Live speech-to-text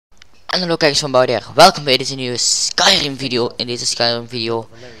En hallo kijkers van Bouwdeer, welkom bij deze nieuwe Skyrim video. In deze Skyrim video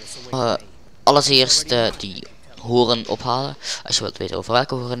allereerst die horen ophalen. Als je wilt weten over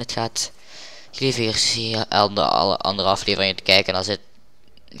welke horen het gaat, liever eerst alle andere afleveringen te kijken. Dan zit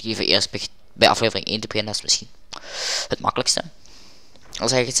liever eerst bij aflevering 1 te beginnen, dat is misschien het makkelijkste. Al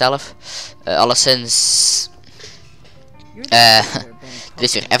zeg ik het zelf. Alleszins dit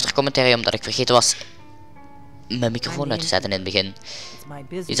is weer even commentaar omdat ik vergeten was mijn microfoon uit te zetten in het begin.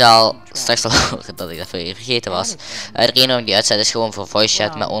 Je zal straks al horen dat ik dat weer vergeten was. De reden waarom ik die uitzet is gewoon voor voice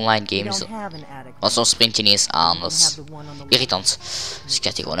chat met online games. Want soms springt je niet eens aan, dat is irritant. Dus ik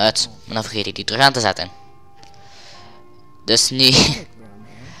zet die gewoon uit. En dan vergeet ik die terug aan te zetten. Dus nu...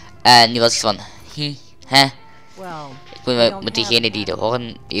 en nu was ik van... hè? Ik moet diegene die de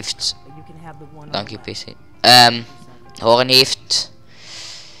hoorn heeft... Dank je PC. Hoorn heeft...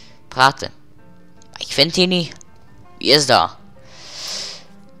 praten. Maar ik vind die niet. Wie is dat?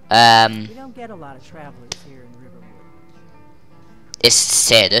 Is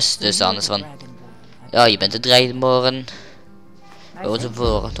zij dus dan is van... ja, je bent de Dragonborn.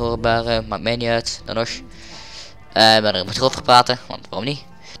 Voor het hoorbare, maakt mij niet uit. Dan nog. Maar er moet erover praten, want waarom niet?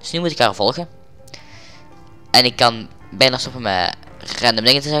 Dus nu moet ik haar volgen. En ik kan bijna stoppen met random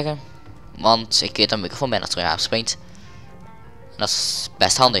dingen te zeggen. Want ik weet dat mijn microfoon bijna terug aanspringt. En dat is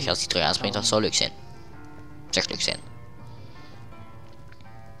best handig als die terug aanspringt, dat zou leuk zijn. Dat zou echt leuk zijn.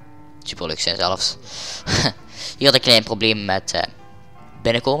 Super leuk zijn zelfs. Hier had ik een klein probleem met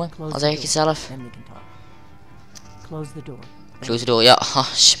binnenkomen, al zeg ik het zelf. Close the door, ja,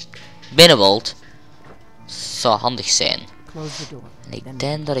 als je binnenwolt, zou handig zijn. En ik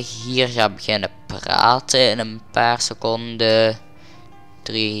denk dat ik hier ga beginnen praten in een paar seconden.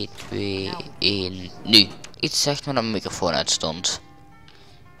 3, 2, 1, nu. Iets zegt me dat mijn microfoon uitstond.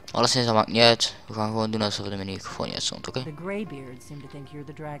 Alleszins, dat maakt niet uit. We gaan gewoon doen alsof de microfoon niet uitstond, oké?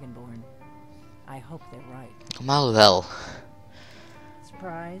 Normaal wel.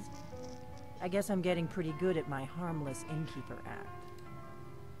 Surprised? I guess I'm getting pretty good at my harmless innkeeper act.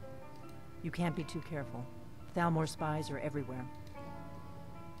 You can't be too careful. Thalmor spies are everywhere.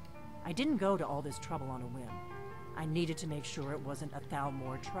 I didn't go to all this trouble on a whim. I needed to make sure it wasn't a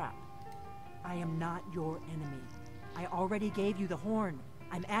Thalmor trap. I am not your enemy. I already gave you the horn.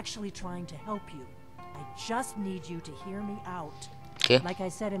 I'm actually trying to help you. I just need you to hear me out. Okay. Like I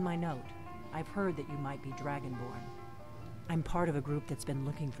said in my note, I've heard that you might be Dragonborn. I'm part of a group that's been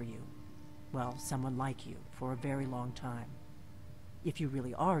looking for you. Well, someone like you, for a very long time. If you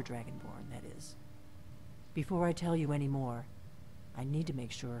really are Dragonborn, that is. Before I tell you any more, I need to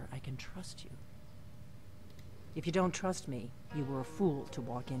make sure I can trust you. If you don't trust me, you were a fool to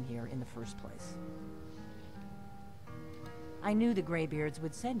walk in here in the first place. I knew the Greybeards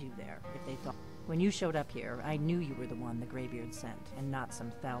would send you there if they thought... When you showed up here, I knew you were the one the Greybeards sent, and not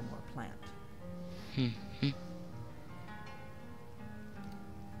some Thalmor plant.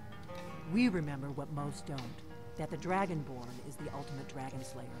 We remember what most don't. That the Dragonborn is the ultimate dragon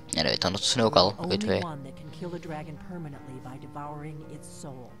slayer. Ja, dat weet dan ondertussen ook al, weten wij. The only one that can kill a dragon permanently by devouring its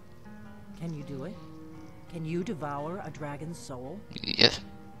soul. Can you do it? Can you devour a dragon's soul? Yes.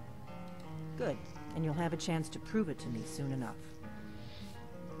 Good. And you'll have a chance to prove it to me soon enough.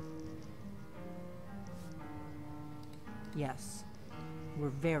 Yes,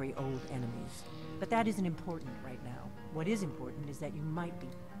 we're very old enemies. But that isn't important right now. What is important is that you might be.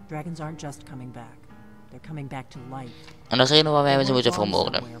 Dragons aren't just coming back. They're coming back to life. En dat is de reden waarom wij ze moeten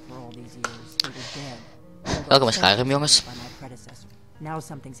vermoorden. Welkom in Skyrim, jongens. Now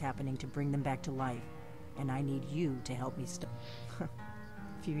something's happening to bring them back to life. And I need you to help me stop.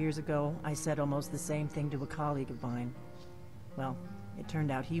 A few years ago, I said almost the same thing to a colleague of mine. Well, it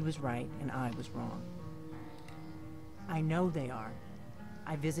turned out he was right and I was wrong. I know they are.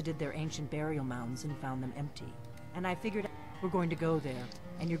 I visited their ancient burial mounds and found them empty. And I figured we're going to go there,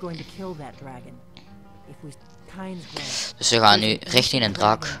 and you're going to kill that dragon. If we kinds grow. Dus we gaan nu richting een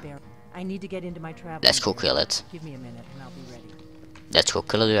draak. I need to get into my travel. Let's go kill it. Give me a minute and I'll be ready. Let's go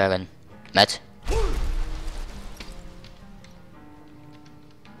kill the dragon. Met.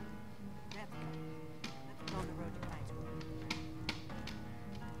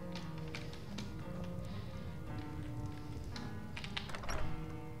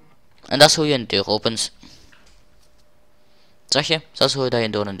 En dat is hoe je een deur opent. Zag je? Dat is hoe dat je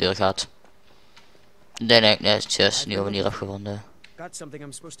door een deur gaat. Ik denk dat ik juist nieuwe manier heb gevonden. Got something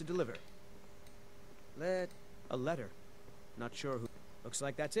I'm supposed to deliver. A letter. Not sure who. Looks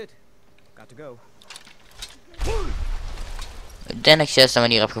like that's it. Got to go. Ik denk dat ik juist een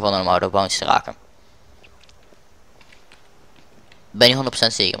manier heb gevonden om out of bounds te raken. Ben je 100%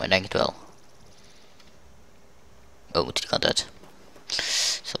 zeker, maar ik denk het wel. Oh, moet die kant uit.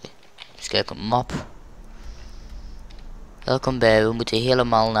 Sorry. kijken op de map. Welkom bij, we moeten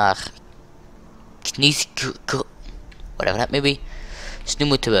helemaal naar whatever that may be. Dus nu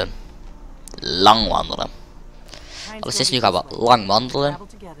moeten we lang wandelen. Alleszins nu gaan we lang wandelen.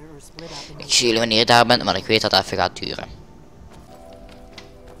 Ik zie jullie wanneer je daar bent, maar ik weet dat het even gaat duren.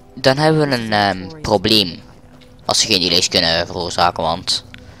 Dan hebben we een probleem. Als we geen delays kunnen veroorzaken, want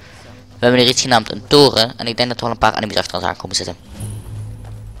we hebben hier iets genaamd een toren. En ik denk dat er wel een paar enemies achter ons aankomen zitten.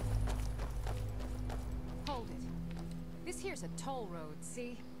 Hold it. This here's a toll road,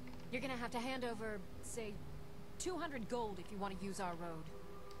 see? You're gonna have to hand over, say, 200 gold if you want to use our road.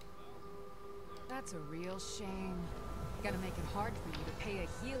 That's a real shame. Gonna make it hard for you to pay a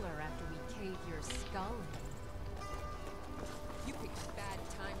healer after we cave your skull in. You picked a bad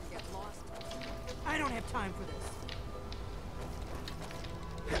time to get lost. I don't have time for this.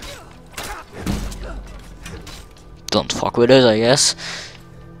 Don't fuck with us, I guess.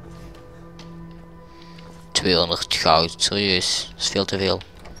 200 goud, serieus. Dat is veel te veel.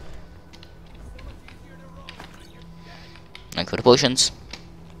 Dank voor de potions.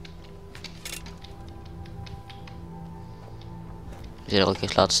 Ik zal er ook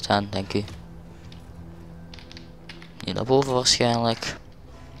eens laten staan, denk u. Hier naar boven waarschijnlijk.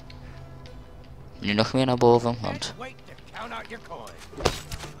 Nu nog meer naar boven, want...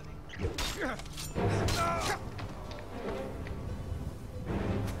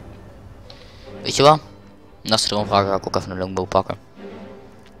 Weet je wat? En als ze erom vragen, ga ik ook even een longbow pakken.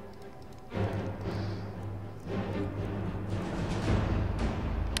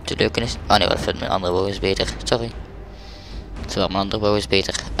 De leuke is... Oh nee, wat vind mijn andere bow is beter. Sorry. Terwijl mijn andere bow is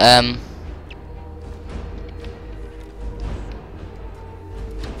beter.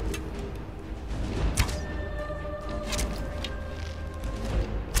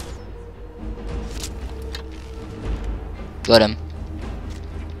 Got hem.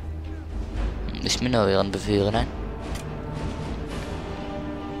 Is me nou weer aan het bevuren, hè?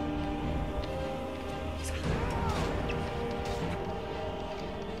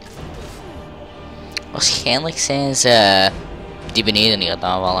 Waarschijnlijk zijn ze die beneden hier aan het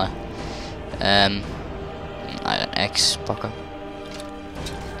aanvallen. Iron Axe pakken.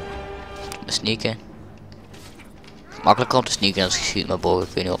 Sneaken. Makkelijker om te sneaken als je schiet met bogen,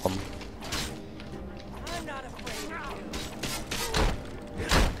 ik weet niet waarom.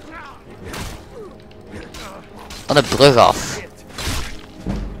 Van de brug af.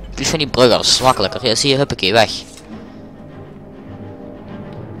 Ik vind die brug af, dat is makkelijker. Ja, zie je, huppakee, weg.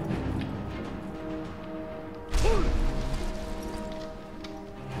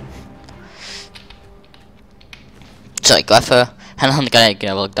 Zo, ik ga even. En dan kan ik,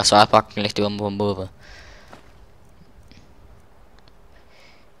 wil ik dat zwaard pakken en ligt hij gewoon boven.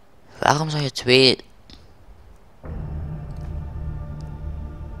 Waarom zou je twee...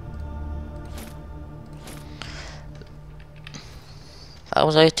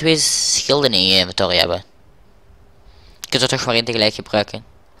 Waarom zou je twee schilden in je inventory hebben? Je kunt er toch maar één tegelijk gebruiken.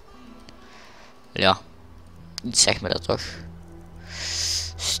 Ja. Iets zegt me dat toch.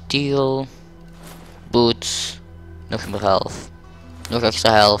 Steel. Boots. Nog meer health. Nog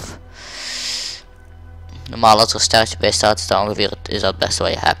extra health. Normaal als er een sterretje bij staat, is dat ongeveer is dat het beste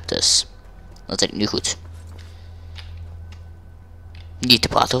wat je hebt. Dus dat zit nu goed. Niet te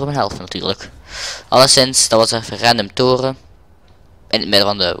praten over mijn health natuurlijk. Alleszins, dat was even random toren. In het midden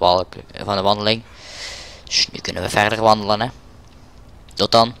van de wandeling. Dus nu kunnen we verder wandelen, hè.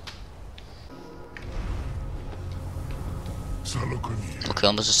 Tot dan. Oké,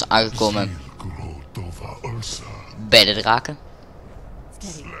 ondertussen aangekomen bij de draken.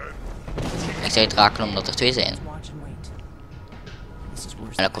 Ik zeg draken omdat er twee zijn.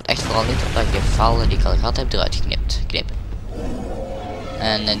 En dat komt echt vooral niet omdat ik de vallen die ik al gehad heb eruit geknipt.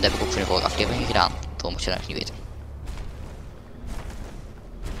 En dat heb ik ook voor de vorige aflevering gedaan. Voor mocht je dat nog niet weten.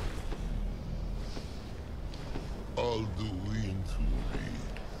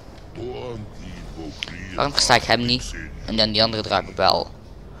 Waarom versta ik hem niet en dan die andere draak wel?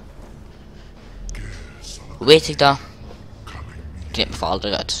 Hoe weet ik dat? Ik knip mijn verhaal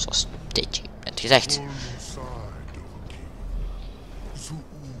eruit, zoals dit net gezegd.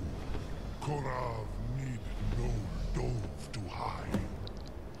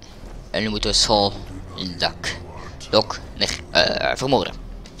 En nu moeten we Saul Sahloknir vermoorden.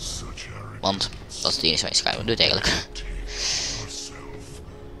 Want dat is het enige wat je Skyrim doet eigenlijk.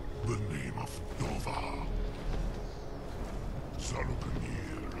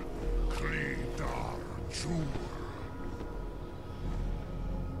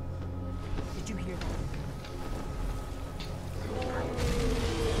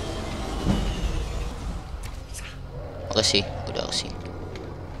 Waar is hij? Oh, daar is hij.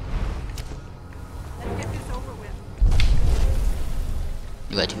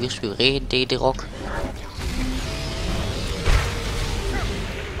 Nu gaat die vuurspuw regen tegen die rok. I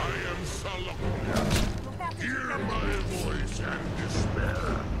am Sahloknir. Hear my voice and despair.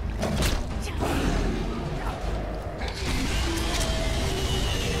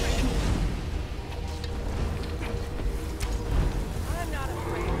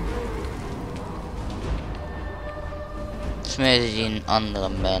 Volgens mij is die een andere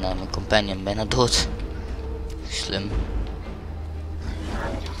bijna, mijn companion bijna dood. Slim.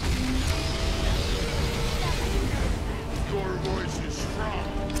 Your voice is strong,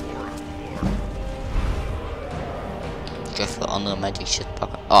 Lord. Ik ga even andere magic shit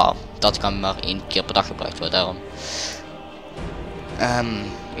pakken. Ah, dat kan maar 1 keer per dag gebruikt worden, daarom.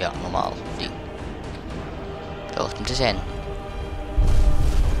 Ja, normaal. Die. Dat hoort hem te zijn.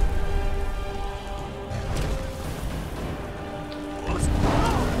 My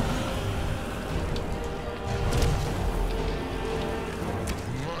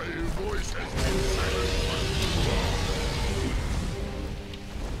voice has been silent for too long.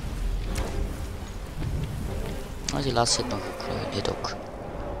 Oh, die laatste zit nog ook. Dit ook.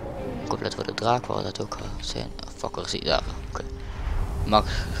 Ik hoop dat we de draak waar dat ook zijn. Fuck, waar is die daar? Oké. Maar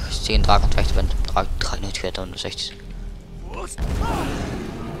als je tegen draak aan het vechten bent, draak nooit kwijt dan, dus echt.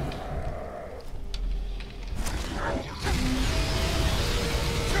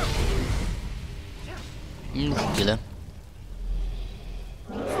 Moet je killen.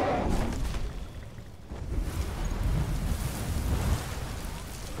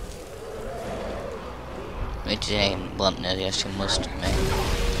 Weet je, zijn brandneer, die heeft gemust. Nee.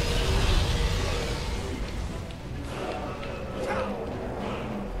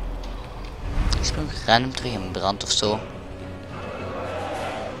 Ik spring random terug in brand of zo.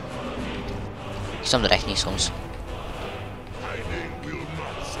 Ik snap dat echt niet soms. Hiding will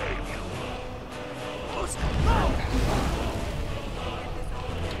not save you.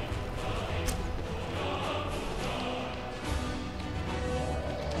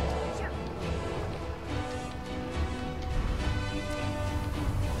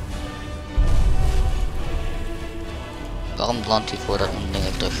 Waarom landt hij voordat mijn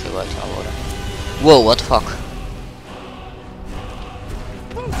dingen teruggebruikt gaan worden? Wow, what the fuck?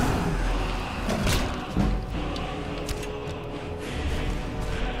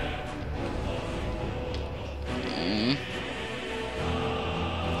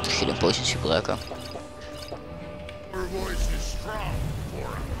 Ga je de potions gebruiken? Your voice is strong,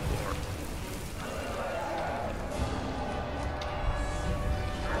 Lord.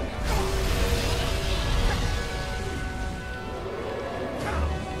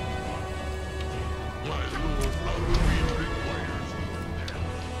 My lord Halloween requires more than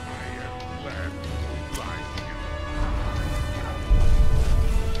I am glad to oblige you.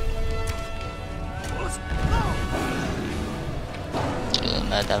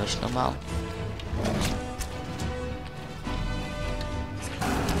 Maar dat is normaal.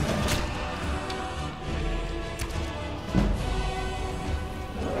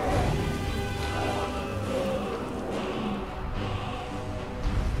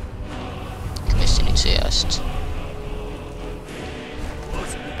 Ik miste niet zojuist.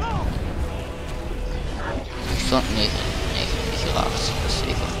 Ik stond 9 niet geraakt, dat is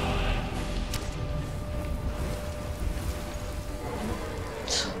zeker.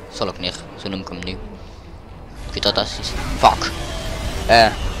 Sahloknir, zo noem ik hem nu. Ik weet dat dat is. Fuck.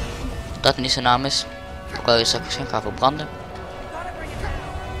 Dat niet zijn naam is. Ook al is dat ik ga verbranden.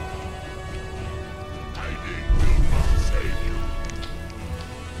 Hiding will not save you.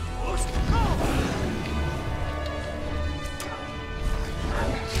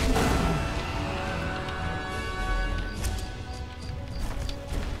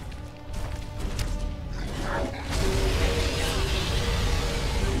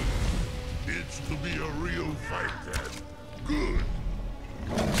 It's to be a real fight then. Good.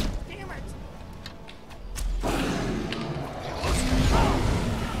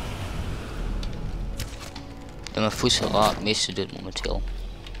 Dat mijn voedsel het meeste doet momenteel.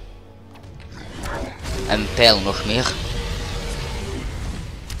 En mijn pijl nog meer.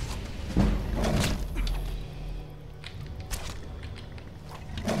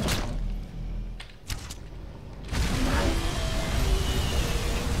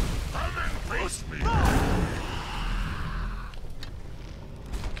 Come and face me.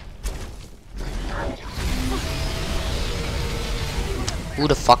 Hoe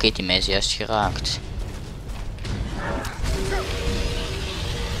de fuck heeft hij mij juist geraakt?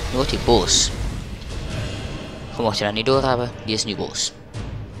 Nu wordt hij boos. Gewoon mocht je dat niet doorhebben, die is nu boos.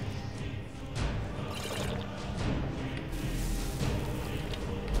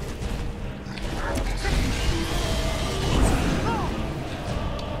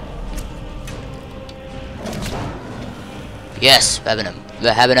 Yes, we hebben hem.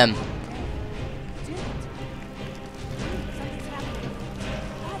 We hebben hem.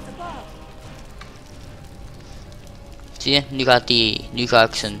 Zie je, nu gaat die, nu ga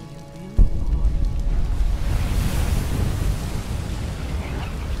ik zijn.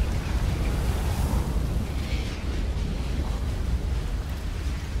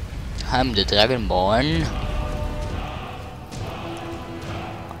 Hem de Dragonborn.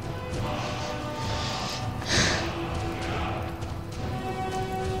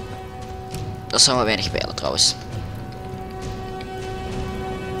 Dat zijn maar weinig pijlen trouwens.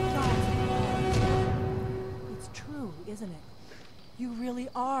 You really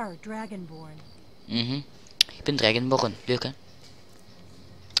are Dragonborn. Ik ben Dragonborn, leuk hè?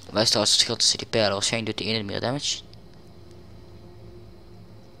 Wat is trouwens het verschil tussen die pijlen? Waarschijnlijk doet de ene meer damage.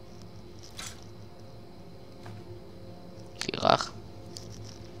 Vind je raar?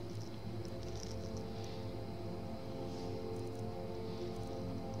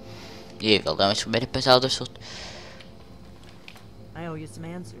 Die heeft wel damage voor bij dezelfde soort. I owe you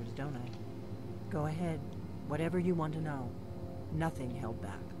some answers, don't I? Go ahead. Whatever you want to know. Nothing held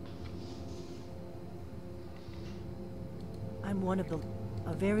back. I'm one of the...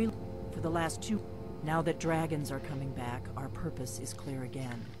 For the last two... Now that dragons are coming back, our purpose is clear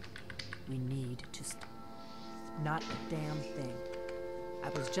again. We need to... Not a damn thing. I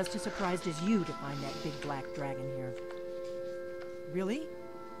was just as surprised as you to find that big black dragon here. Really?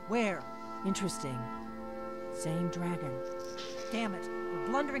 Where? Interesting. Same dragon. Damn it. We're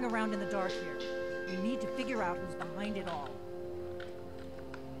blundering around in the dark here. We need to figure out who's behind it all.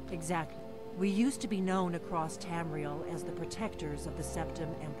 Exactly. We used to be known across Tamriel as the protectors of the Septim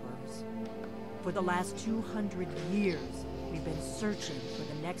Emperors. For the last 200 years, we've been searching for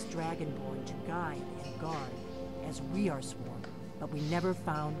the next Dragonborn to guide and guard, as we are sworn, but we never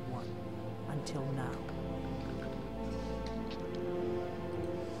found one, until now.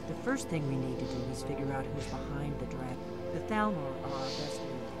 The first thing we need to do is figure out who's behind the dragon. The Thalmor are our best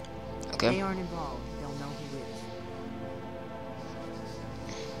lead. Okay. They aren't involved, they'll know who is.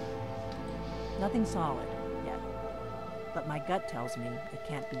 Nothing solid, yet. But my gut tells me it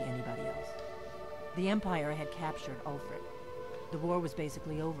can't be anybody else. The Empire had captured Ulfric. The war was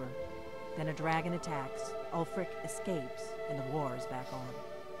basically over. Then a dragon attacks, Ulfric escapes, and the war is back on.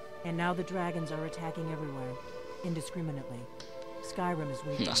 And now the dragons are attacking everywhere, indiscriminately. Skyrim is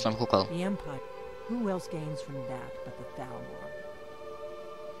weak. Dat snap ik ook wel. The Empire. Who else gains from that but the Thalmor?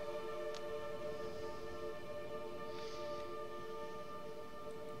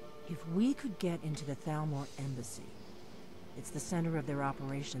 If we could get into the Thalmor embassy, it's the center of their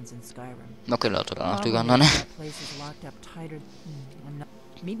operations in Skyrim. Oké, laten we daar naartoe gaan dan. Hè. That place is locked up tighter.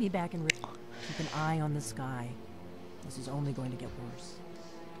 Meet me back in. Keep an eye on the sky. This is only going to get worse.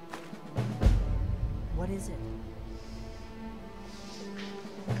 What is it?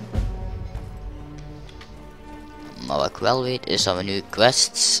 Maar wat ik wel weet is dat we nu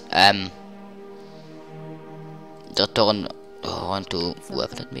quests dat door een run to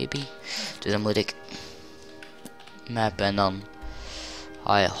whoever that may be. Dus dan moet ik map en dan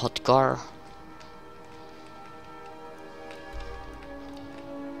hot car.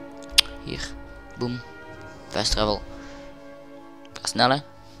 Hier, boom, fast travel. Sneller.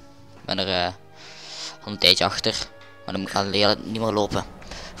 Ik ben er al een tijdje achter, maar dan moet ik al leren niet meer lopen.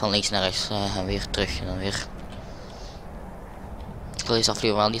 Van links naar rechts en weer terug en dan weer. Ik wil deze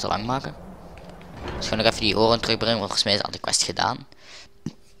aflevering wel niet te lang maken. Dus ik ga nog even die oren terugbrengen, want volgens mij is al de quest gedaan.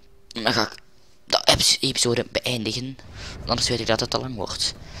 En dan ga ik de episode beëindigen, want anders weet ik dat het te lang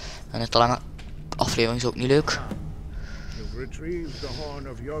wordt. En een te lange aflevering is ook niet leuk. You've retrieved the horn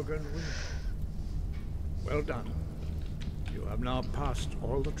of Jorgenwind. Well done. You have now passed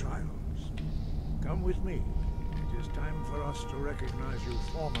all the trials. Come with me. It is time for us to recognize you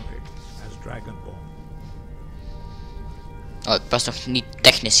formally as Dragonborn. Oh, ik was nog niet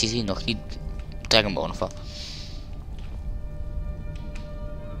technisch gezien, nog niet Dragonborn of wat.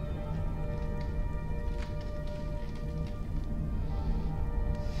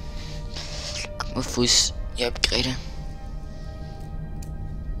 Kijk mijn voes, je upgraden.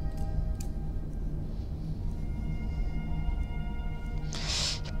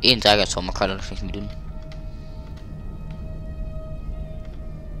 Ik heb 1 dragon van, maar ik ga er nog niks mee doen.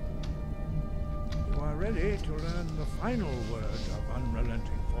 You are ready to learn the final word of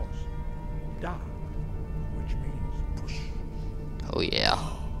unrelenting force. Da, which means push. Oh yeah.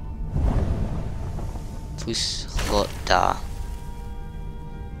 Voes, da.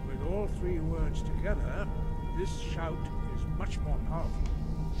 With all 3 words together, this shout is much more powerful.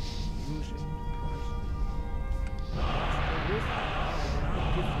 Use it wisely. After this, I will now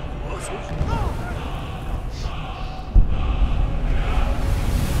give you the orders.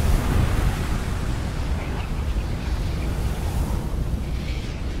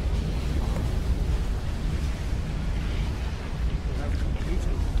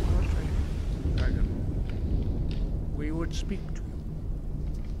 but speak to you.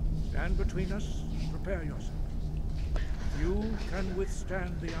 Stand between us, prepare yourself. You can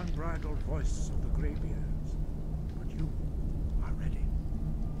withstand the unbridled voice of the graybeards, but you are ready.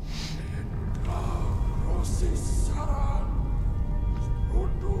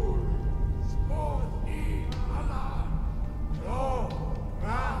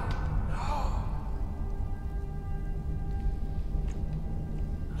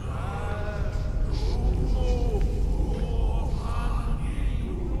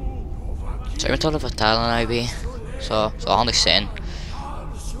 Zou je het willen vertalen, IB? Zou handig zijn.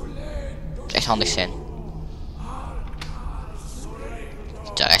 Echt handig zijn.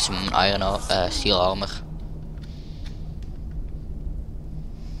 Daar echt mijn Aero steel armor.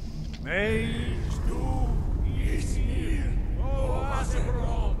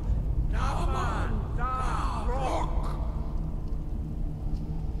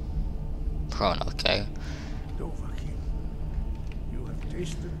 Gewoon nog krijgen.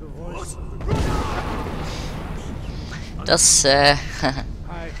 Dat is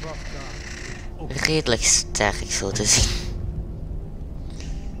redelijk sterk zo te zien.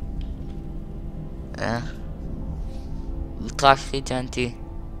 Hoe traag bent u?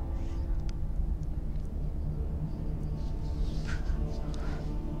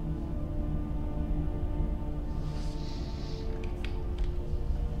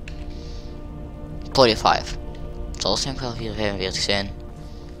 Het zal simpel 445 zijn.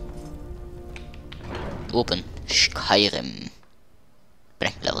 Open. Skyrim. Ben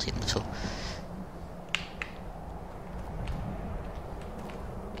ik level 7 of zo.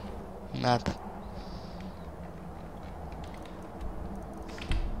 Map.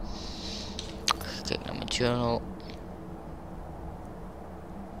 Kijk naar mijn journal.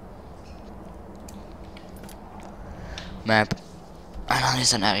 Map. En dan is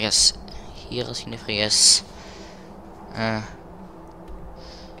dan ergens hier als ik niet vergis.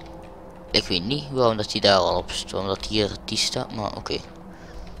 Ik weet niet waarom dat hij daar al op staat, omdat hier die staat, maar oké.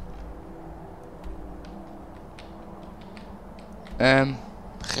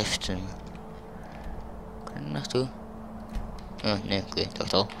 Riften. Kan ik er naartoe? Oh nee, oké,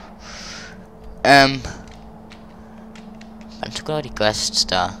 dacht al. En zoek naar die quest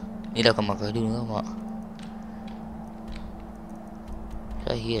staan. Niet dat ik hem maar ga doen hoor, maar.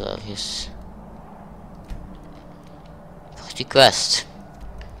 Ja, hier ergens. Waar is die quest?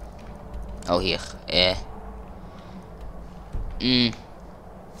 Oh hier,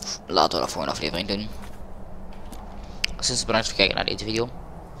 laten we dat voor een aflevering doen. Dus bedankt voor het kijken naar deze video.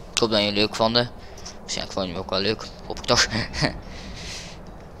 Ik hoop dat jullie leuk vonden. Waarschijnlijk vonden jullie ook wel leuk, hoop ik toch.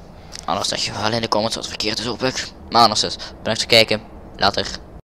 Anders zeg je wel in de comments wat verkeerd is, hoop ik. Maar anders dus, bedankt voor het kijken. Later.